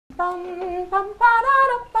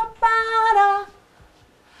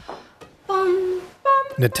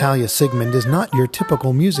Natalia Sigmund is not your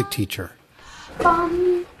typical music teacher.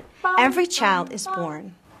 Every child is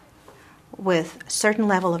born with a certain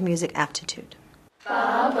level of music aptitude.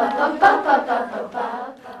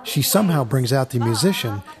 She somehow brings out the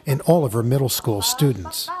musician in all of her middle school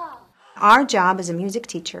students. Our job as a music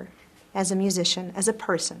teacher, as a musician, as a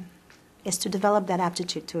person, is to develop that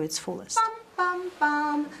aptitude to its fullest.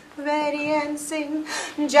 Ready and sing,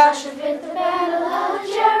 Joshua fit the battle of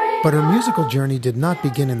Jericho. But her musical journey did not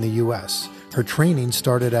begin in the U.S. Her training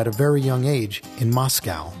started at a very young age in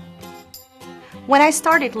Moscow. When I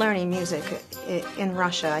started learning music in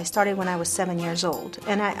Russia, I started when I was 7 years old,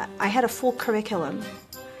 and I had a full curriculum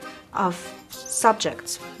of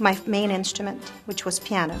subjects. My main instrument, which was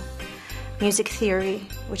piano, music theory,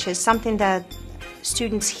 which is something that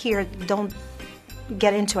students here don't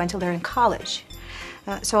get into until they're in college.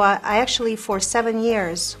 So I actually, for 7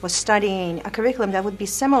 years, was studying a curriculum that would be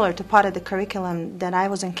similar to part of the curriculum that I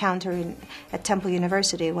was encountering at Temple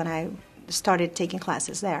University when I started taking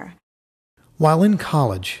classes there. While in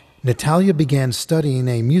college, Natalia began studying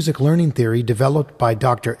a music learning theory developed by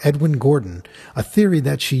Dr. Edwin Gordon, a theory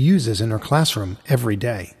that she uses in her classroom every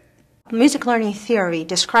day. Music learning theory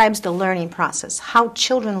describes the learning process, how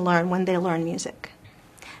children learn when they learn music.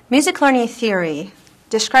 Music learning theory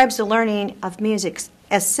describes the learning of music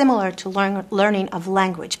as similar to learning of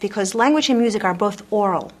language, because language and music are both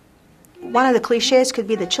oral. One of the cliches could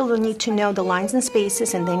be that children need to know the lines and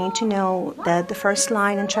spaces, and they need to know that the first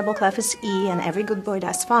line in treble clef is E, and every good boy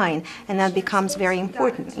does fine, and that becomes very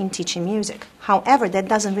important in teaching music. However, that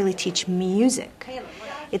doesn't really teach music.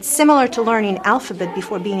 It's similar to learning alphabet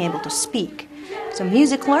before being able to speak. So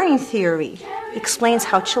music learning theory explains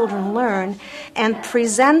how children learn and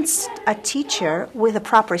presents a teacher with a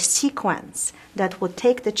proper sequence that will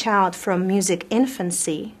take the child from music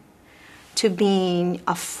infancy to being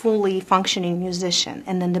a fully functioning musician,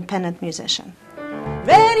 an independent musician.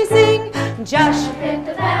 Ready, sing, Joshua fit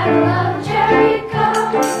the battle of Jericho,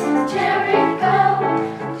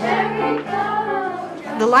 Jericho,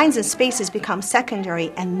 Jericho. The lines and spaces become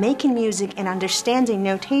secondary, and making music and understanding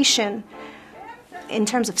notation in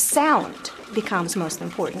terms of sound becomes most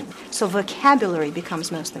important. So vocabulary becomes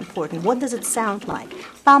most important. What does it sound like?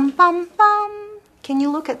 Bum, bum, bum. Can you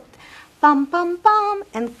look at bum, bum, bum?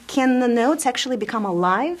 And can the notes actually become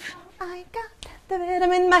alive? I got the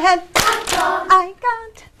rhythm in my head. I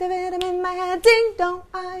got the rhythm in my head. Ding dong.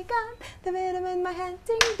 I got the rhythm in my head.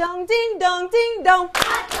 Ding dong, ding dong, ding dong.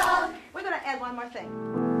 We're going to add one more thing.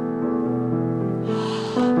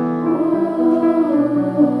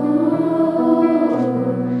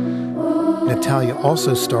 Natalia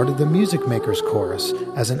also started the Music Makers Chorus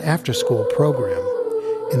as an after-school program.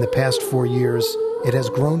 In the past 4 years, it has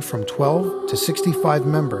grown from 12 to 65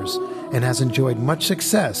 members and has enjoyed much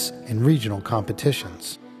success in regional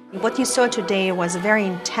competitions. What you saw today was a very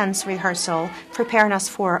intense rehearsal preparing us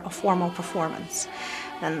for a formal performance.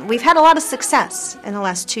 And we've had a lot of success in the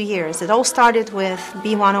last 2 years. It all started with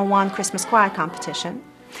B101 Christmas Choir competition.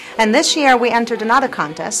 And this year we entered another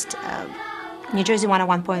contest, New Jersey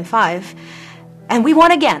 101.5, and we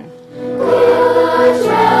won again.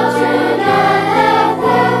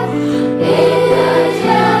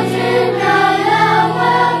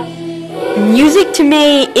 Music to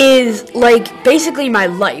me is like basically my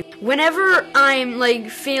life. Whenever I'm like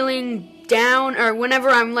feeling down or whenever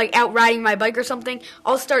I'm like out riding my bike or something,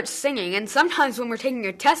 I'll start singing. And sometimes when we're taking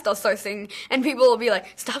a test, I'll start singing and people will be like,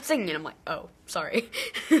 "Stop singing." And I'm like, "Oh, sorry."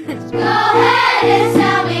 Go ahead and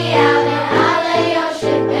sell me out and I'll lay your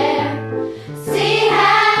ship bare. See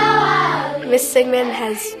how I Miss Sigmund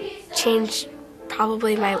has changed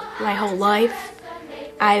probably my whole life.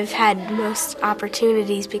 I've had most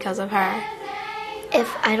opportunities because of her. If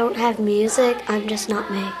I don't have music, I'm just not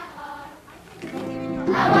me.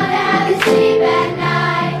 I wanna have you sleep at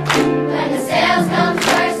night. When the sales come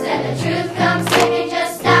first and the truth comes second,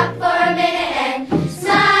 just stop for a minute and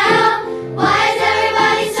smile. Why is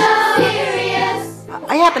everybody so serious?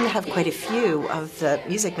 I happen to have quite a few of the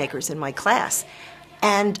music makers in my class,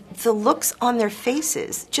 and the looks on their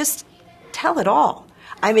faces just tell it all.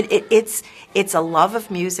 I mean, it's a love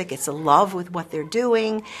of music, it's a love with what they're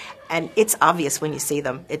doing, and it's obvious when you see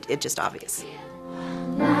them. It's just obvious.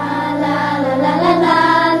 La la la la la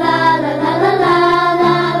la la la la la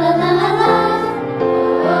la la la la.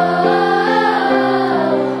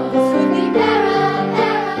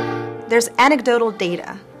 There's anecdotal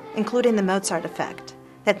data, including the Mozart effect,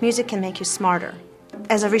 that music can make you smarter.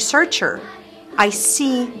 As a researcher, I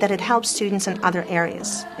see that it helps students in other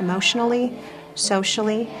areas, emotionally,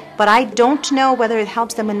 socially, but I don't know whether it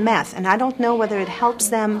helps them in math, and I don't know whether it helps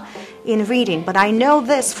them in reading, but I know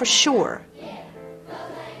this for sure.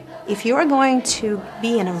 If you're going to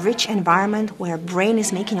be in a rich environment where brain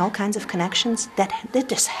is making all kinds of connections, that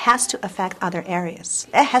just has to affect other areas.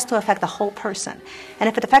 It has to affect the whole person. And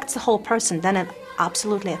if it affects the whole person, then it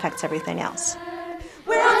absolutely affects everything else.